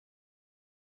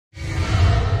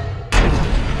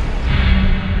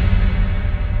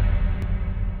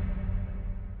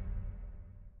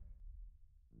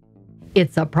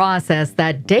It's a process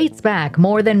that dates back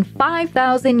more than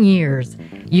 5,000 years,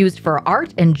 used for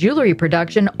art and jewelry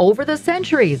production over the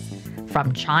centuries,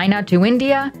 from China to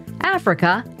India,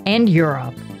 Africa, and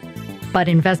Europe. But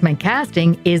investment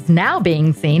casting is now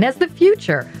being seen as the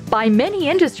future by many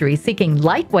industries seeking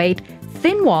lightweight,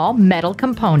 thin-wall metal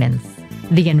components.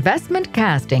 The investment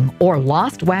casting or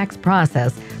lost wax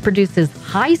process produces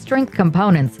high-strength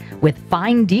components with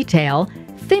fine detail,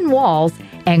 thin walls,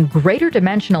 and greater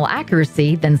dimensional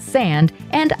accuracy than sand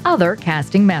and other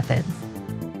casting methods.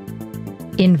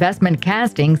 Investment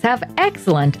castings have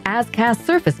excellent as-cast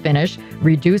surface finish,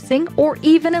 reducing or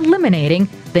even eliminating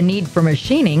the need for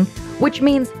machining, which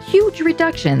means huge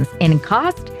reductions in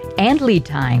cost and lead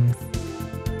times.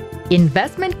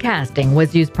 Investment casting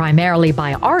was used primarily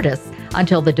by artists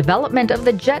until the development of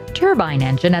the jet turbine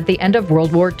engine at the end of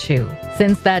World War II.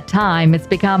 Since that time, it's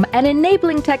become an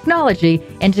enabling technology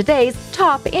in today's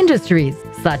top industries,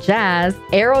 such as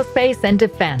aerospace and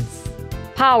defense,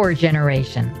 power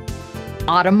generation,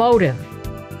 automotive,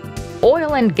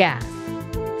 oil and gas,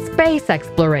 space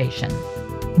exploration,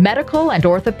 medical and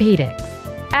orthopedics,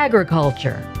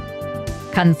 agriculture,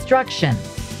 construction,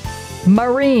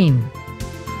 marine,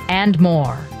 and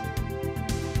more.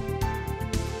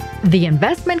 The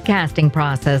investment casting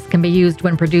process can be used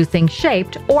when producing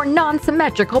shaped or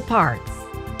non-symmetrical parts.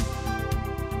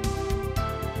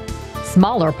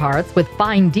 Smaller parts with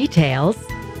fine details,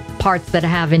 parts that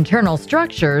have internal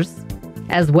structures,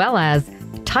 as well as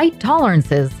tight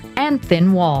tolerances and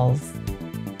thin walls.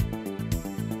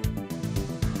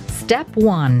 Step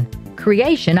 1.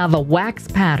 Creation of a wax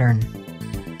pattern.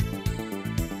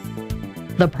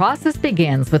 The process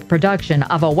begins with production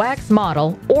of a wax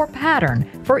model or pattern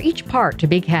for each part to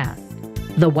be cast.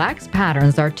 The wax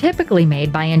patterns are typically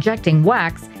made by injecting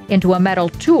wax into a metal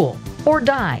tool or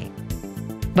die.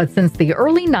 But since the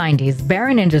early 90s,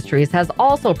 Barron Industries has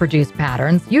also produced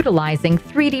patterns utilizing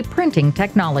 3D printing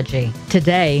technology.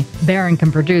 Today, Barron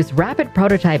can produce rapid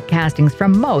prototype castings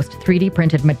from most 3D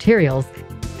printed materials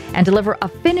and deliver a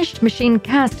finished machine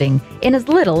casting in as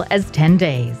little as 10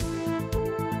 days.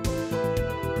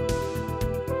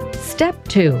 Step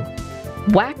 2.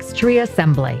 Wax tree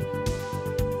assembly.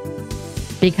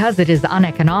 Because it is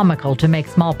uneconomical to make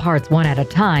small parts one at a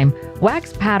time,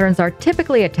 wax patterns are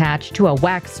typically attached to a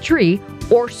wax tree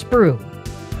or sprue.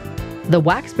 The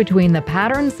wax between the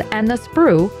patterns and the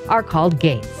sprue are called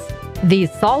gates.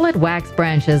 These solid wax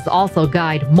branches also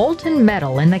guide molten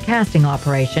metal in the casting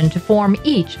operation to form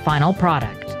each final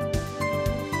product.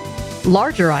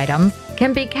 Larger items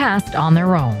can be cast on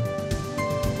their own.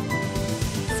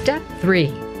 Step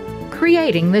 3.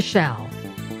 Creating the shell.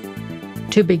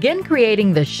 To begin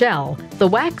creating the shell, the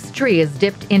wax tree is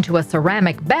dipped into a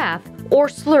ceramic bath or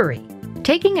slurry.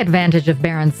 Taking advantage of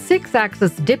Barron's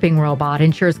 6-axis dipping robot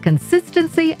ensures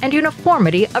consistency and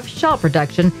uniformity of shell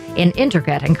production in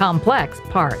intricate and complex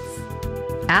parts.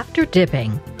 After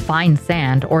dipping, fine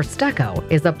sand or stucco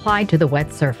is applied to the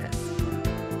wet surface.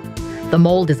 The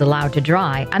mold is allowed to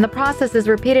dry, and the process is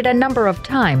repeated a number of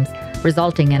times,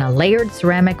 resulting in a layered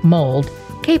ceramic mold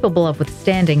capable of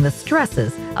withstanding the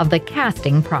stresses of the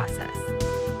casting process.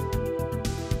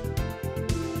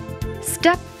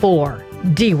 Step 4.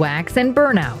 De-wax and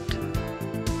burnout.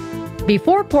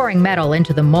 Before pouring metal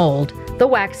into the mold, the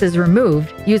wax is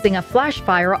removed using a flash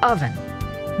fire oven.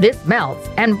 This melts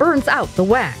and burns out the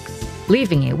wax,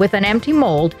 leaving you with an empty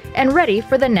mold and ready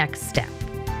for the next step.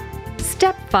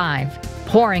 Step 5.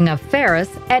 Pouring of ferrous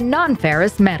and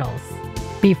non-ferrous metals.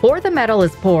 Before the metal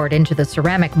is poured into the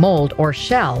ceramic mold or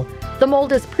shell, the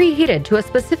mold is preheated to a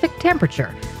specific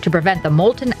temperature to prevent the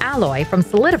molten alloy from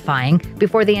solidifying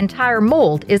before the entire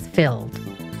mold is filled.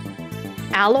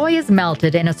 Alloy is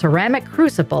melted in a ceramic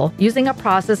crucible using a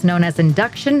process known as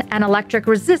induction and electric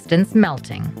resistance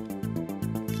melting.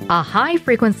 A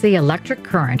high-frequency electric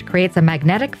current creates a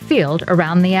magnetic field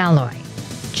around the alloy,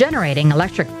 generating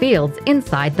electric fields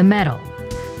inside the metal.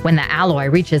 When the alloy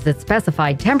reaches its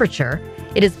specified temperature,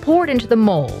 it is poured into the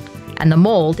mold, and the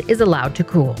mold is allowed to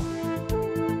cool.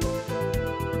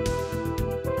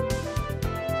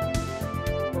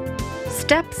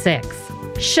 Step 6.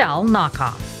 Shell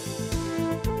knockoff.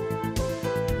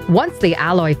 Once the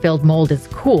alloy-filled mold is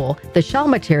cool, the shell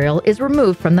material is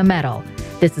removed from the metal.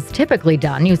 This is typically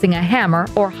done using a hammer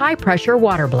or high-pressure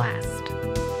water blast.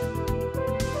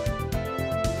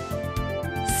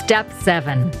 Step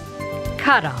 7.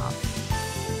 Cutoff.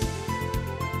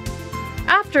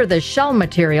 After the shell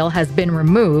material has been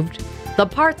removed, the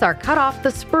parts are cut off the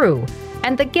sprue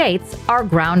and the gates are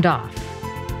ground off.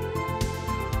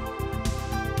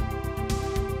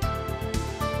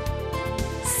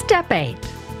 Step 8.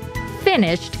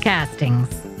 Finished castings.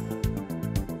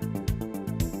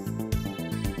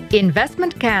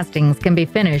 Investment castings can be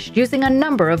finished using a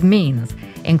number of means,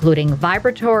 including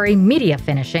vibratory media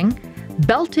finishing,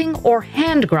 belting or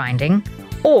hand grinding,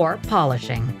 or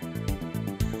polishing.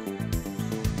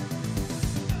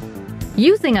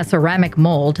 Using a ceramic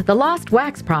mold, the lost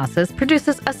wax process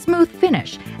produces a smooth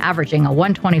finish, averaging a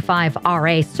 125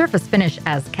 RA surface finish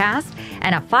as cast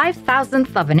and a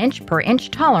 5/1000th of an inch per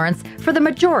inch tolerance for the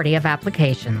majority of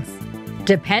applications.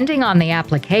 Depending on the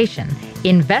application,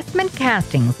 investment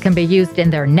castings can be used in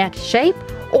their net shape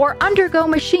or undergo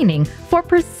machining for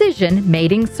precision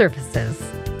mating surfaces.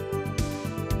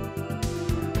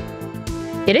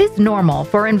 It is normal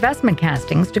for investment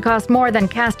castings to cost more than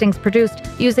castings produced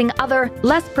using other,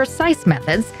 less precise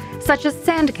methods, such as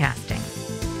sand casting.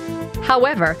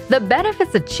 However, the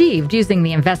benefits achieved using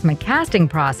the investment casting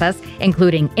process,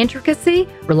 including intricacy,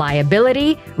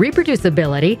 reliability,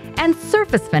 reproducibility, and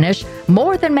surface finish,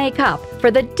 more than make up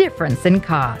for the difference in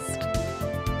cost.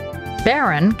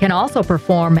 Barron can also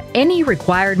perform any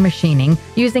required machining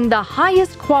using the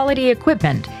highest quality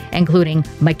equipment, including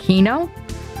Makino,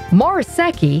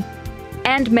 Moriseki,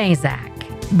 and Mazak.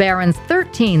 Barron's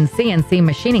 13 CNC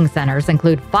machining centers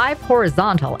include 5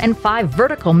 horizontal and 5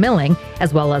 vertical milling,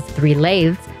 as well as 3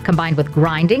 lathes, combined with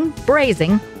grinding,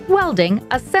 brazing, welding,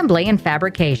 assembly, and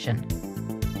fabrication.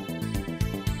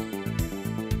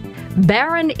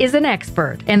 Barron is an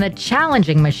expert in the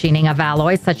challenging machining of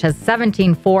alloys such as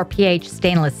 17.4 pH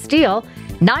stainless steel,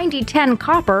 9010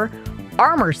 copper,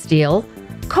 armor steel,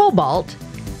 cobalt,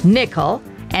 nickel,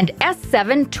 and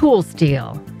S7 tool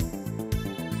steel.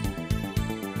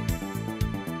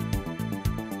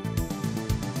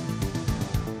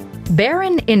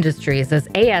 Barron Industries is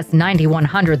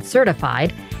AS9100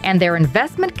 certified, and their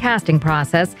investment casting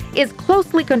process is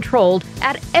closely controlled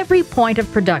at every point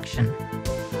of production.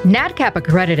 NADCAP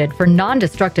accredited for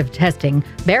non-destructive testing,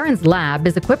 Barron's lab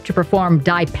is equipped to perform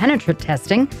dye-penetrant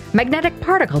testing, magnetic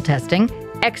particle testing,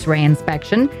 X-ray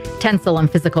inspection, tensile and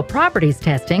physical properties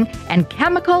testing, and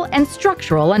chemical and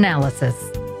structural analysis.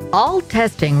 All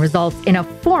testing results in a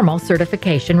formal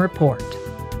certification report.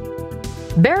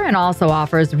 Barron also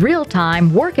offers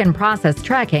real-time work-in-process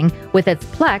tracking with its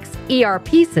Plex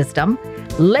ERP system,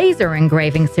 laser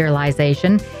engraving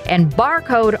serialization, and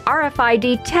barcode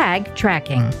RFID tag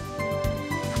tracking.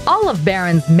 All of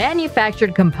Barron's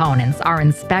manufactured components are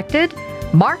inspected,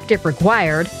 marked if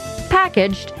required,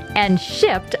 packaged, and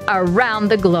shipped around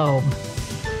the globe.